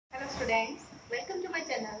students, welcome to my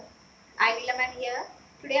channel. I am here.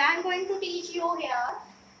 Today I am going to teach you here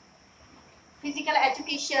Physical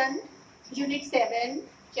Education Unit 7.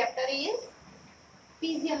 Chapter is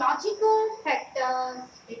Physiological Factors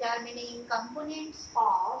Determining Components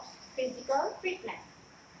of Physical Fitness.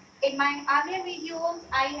 In my earlier videos,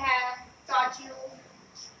 I have taught you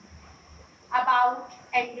about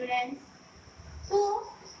endurance. So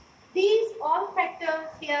these all factors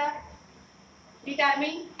here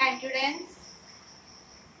determine endurance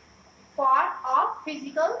of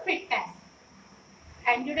physical fitness.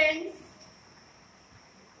 Endurance.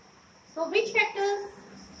 So which factors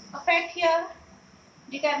affect here?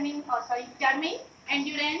 Determine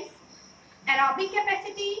endurance. Aerobic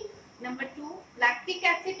capacity. Number 2, lactic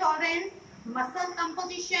acid tolerance, muscle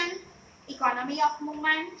composition, economy of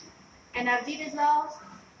movement, energy reserves,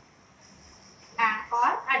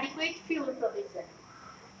 or adequate fuel provision.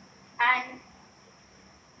 And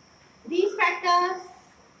these factors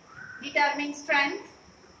determine strength.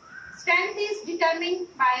 Strength is determined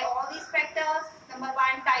by all these factors. Number 1,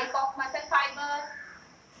 type of muscle fiber,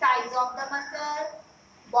 size of the muscle,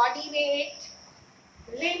 body weight,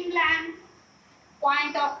 limb length,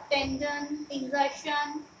 point of tendon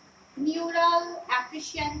insertion, neural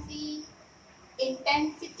efficiency,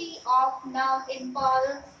 intensity of nerve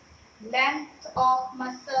impulse, length of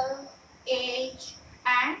muscle, age,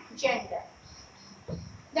 and gender.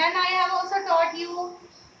 Then I have also taught you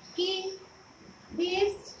key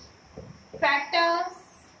these factors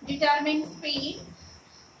determine speed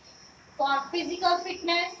for physical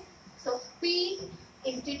fitness. So speed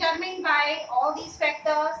is determined by all these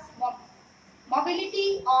factors: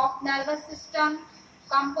 mobility of nervous system,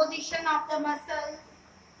 composition of the muscle,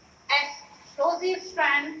 explosive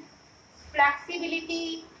strength,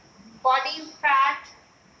 flexibility, body fat,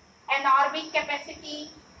 anaerobic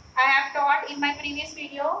capacity. I have taught in my previous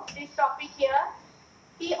video this topic here.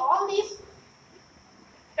 All these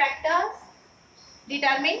factors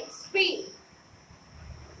determine speed.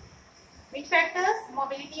 Which factors?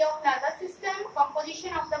 Mobility of nervous system,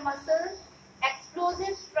 composition of the muscle,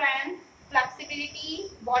 explosive strength,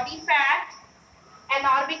 flexibility, body fat,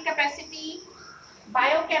 anaerobic capacity,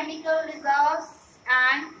 biochemical reserves,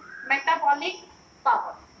 and metabolic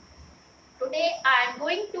power. Today I am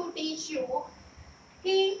going to teach you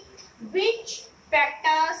which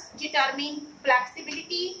factors determine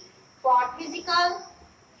flexibility for physical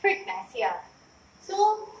fitness here.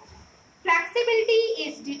 So flexibility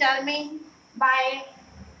is determined by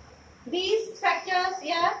these factors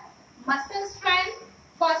here. Muscle strength.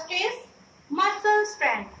 First is muscle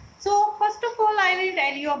strength. So first of all, I will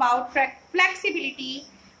tell you about flexibility.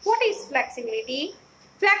 What is flexibility?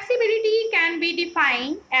 Flexibility can be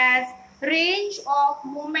defined as range of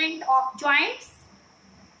movement of joints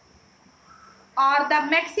or the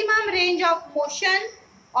maximum range of motion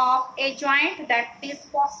of a joint that is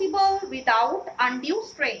possible without undue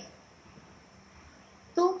strain.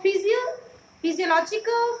 So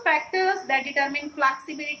physiological factors that determine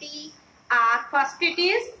flexibility are: first it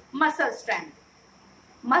is muscle strength.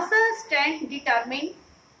 Muscle strength determine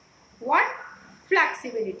what?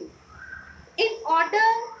 Flexibility. In order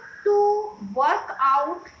to work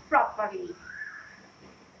out properly,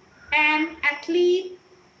 an athlete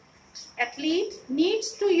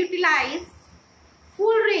needs to utilize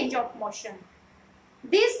full range of motion.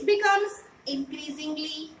 This becomes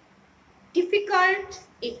increasingly difficult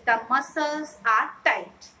if the muscles are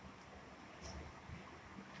tight.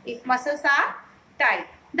 If muscles are tight,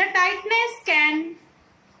 the tightness can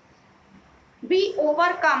be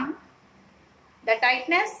overcome. The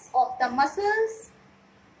tightness of the muscles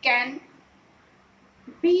can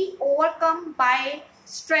be overcome by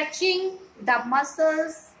stretching the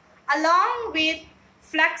muscles along with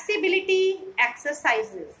flexibility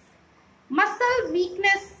exercises. Muscle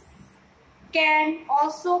weakness can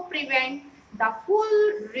also prevent the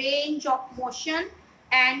full range of motion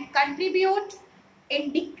and contribute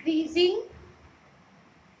in decreasing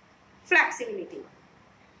flexibility.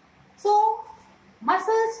 So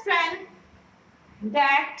muscle strength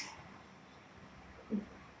that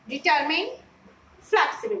determine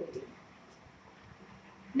flexibility.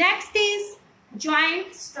 Next is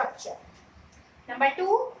joint structure. Number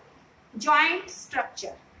 2, joint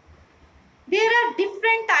structure. There are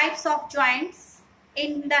different types of joints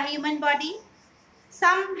in the human body.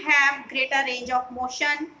 Some have greater range of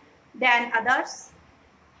motion than others.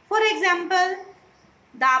 For example,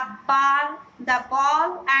 the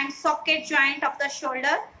ball and socket joint of the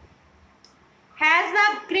shoulder has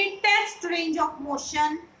the greatest range of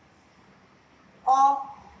motion of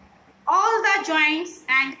all the joints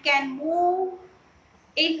and can move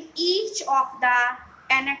in each of the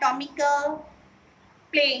anatomical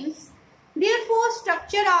planes. Therefore,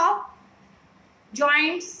 structure of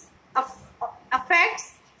joints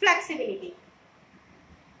affects flexibility.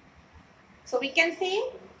 So we can say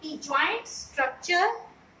the joint structure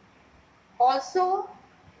also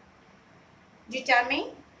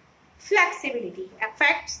determine flexibility,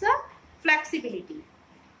 affects the flexibility.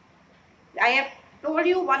 I have told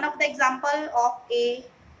you one of the example of the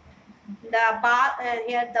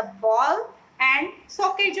ball and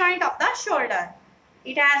socket joint of the shoulder.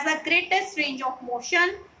 It has the greatest range of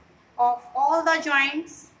motion of all the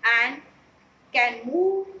joints and can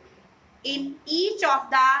move in each of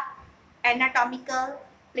the anatomical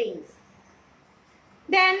planes.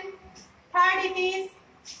 Then third, it is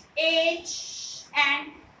age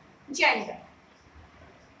and gender.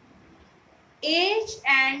 Age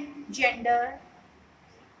and gender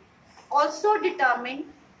also determine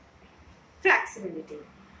flexibility.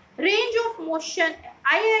 Range of motion,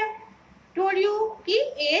 I have told you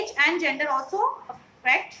that age and gender also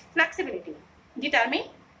affect flexibility, determine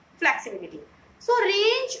flexibility. So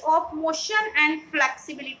range of motion and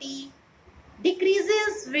flexibility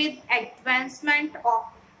decreases with advancement of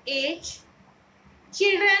age.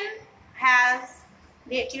 Children have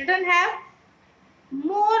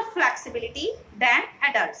more flexibility than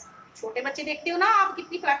adults. छोटे बच्चे देखते हो ना आप,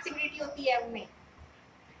 कितनी flexibility होती है उनमें.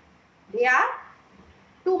 They are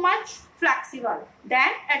too much flexible than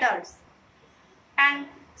adults. And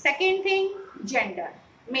second thing, gender,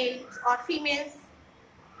 males or females,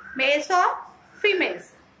 males or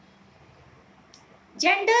females.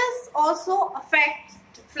 Genders also affect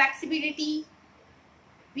flexibility.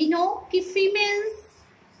 We know that females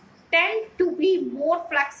tend to be more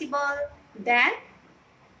flexible than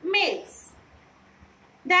males.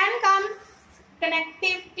 Then comes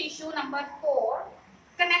connective tissue, number 4,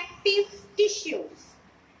 connective tissues.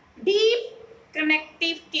 Deep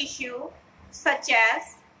connective tissue such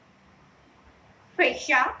as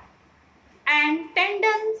fascia and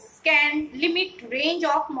tendons can limit range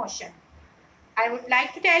of motion. I would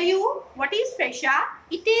like to tell you what is fascia.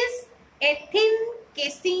 It is a thin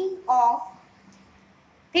casing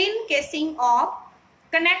of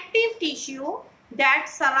connective tissue that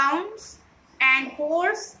surrounds and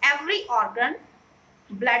holds every organ,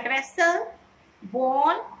 blood vessel,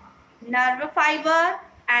 bone, nerve fiber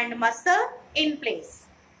and muscle in place.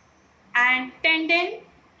 And tendon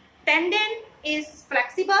is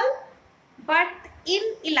flexible but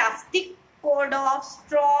inelastic cord of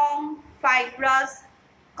strong fibrous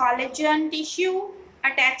collagen tissue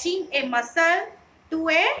attaching a muscle to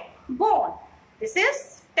a bone. This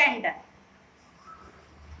is tendon.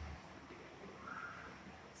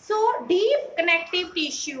 So deep connective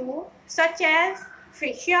tissue such as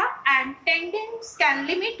fascia and tendons can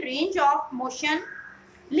limit range of motion.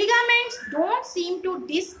 Ligaments don't seem to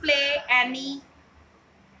display any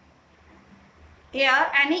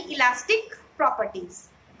elastic properties.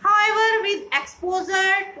 However, with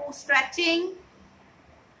exposure to stretching,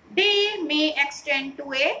 they may extend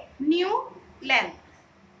to a new length.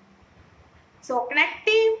 So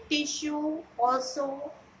connective tissue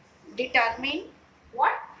also determine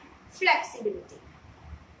what? Flexibility.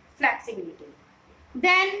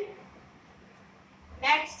 Then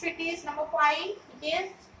next it is number 5. It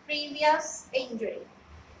is previous injury.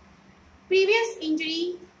 Previous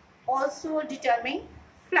injury also determine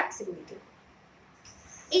flexibility.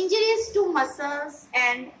 Injuries to muscles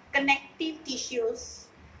and connective tissues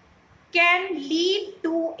can lead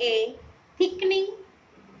to a thickening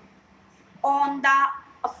on the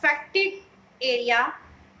affected area,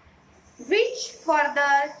 which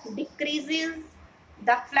further decreases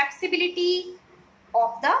the flexibility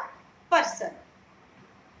of the person.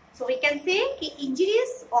 So we can say that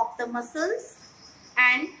injuries of the muscles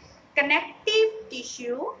and connective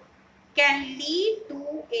tissue can lead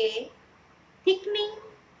to a thickening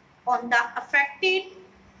on the affected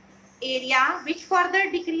area, which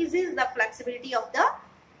further decreases the flexibility of the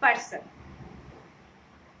person.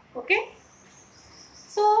 Okay.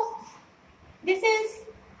 So this is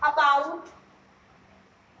about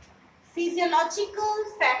physiological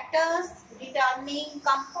factors determining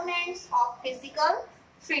components of physical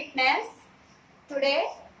fitness. Today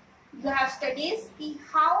you have studied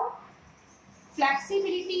how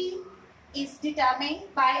flexibility is determined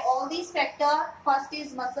by all these factors. First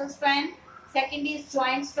is muscle strength, second is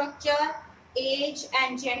joint structure, age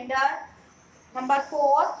and gender. Number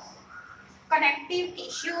 4, connective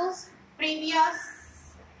tissues,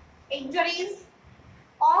 previous injuries.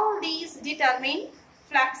 All these determine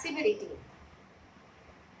flexibility.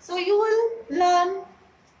 So you will learn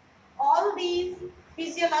all these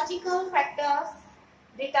physiological factors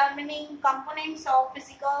determining components of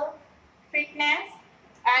physical fitness,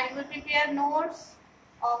 and we prepare notes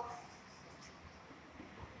of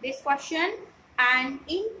this question. And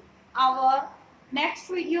in our next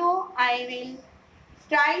video I will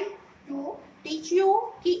try to teach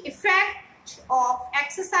you the effect of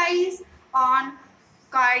exercise on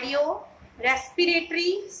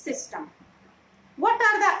cardiorespiratory system. What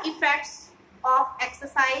are the effects of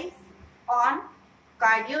exercise on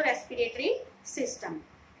cardiorespiratory system?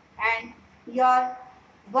 And your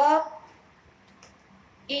work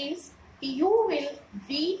is you will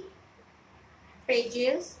read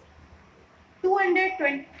pages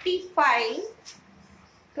 225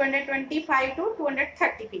 to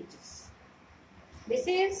 230 pages. This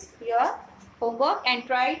is your homework, and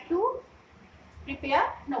try to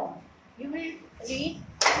prepare notes. You will read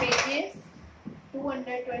pages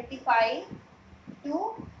 225 to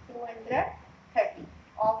 230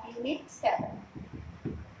 of Unit 7.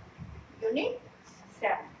 Unit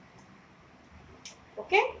 7.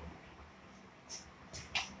 Okay?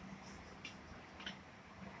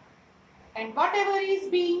 And whatever is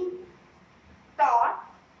being taught,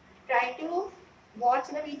 try to watch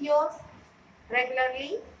the videos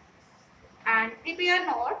regularly and prepare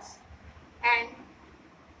notes and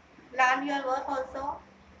learn your work also.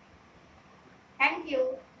 Thank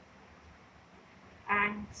you.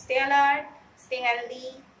 And stay alert, stay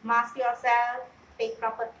healthy, mask yourself, take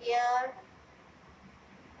proper care.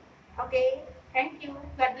 Okay, thank you.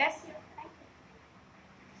 God bless you.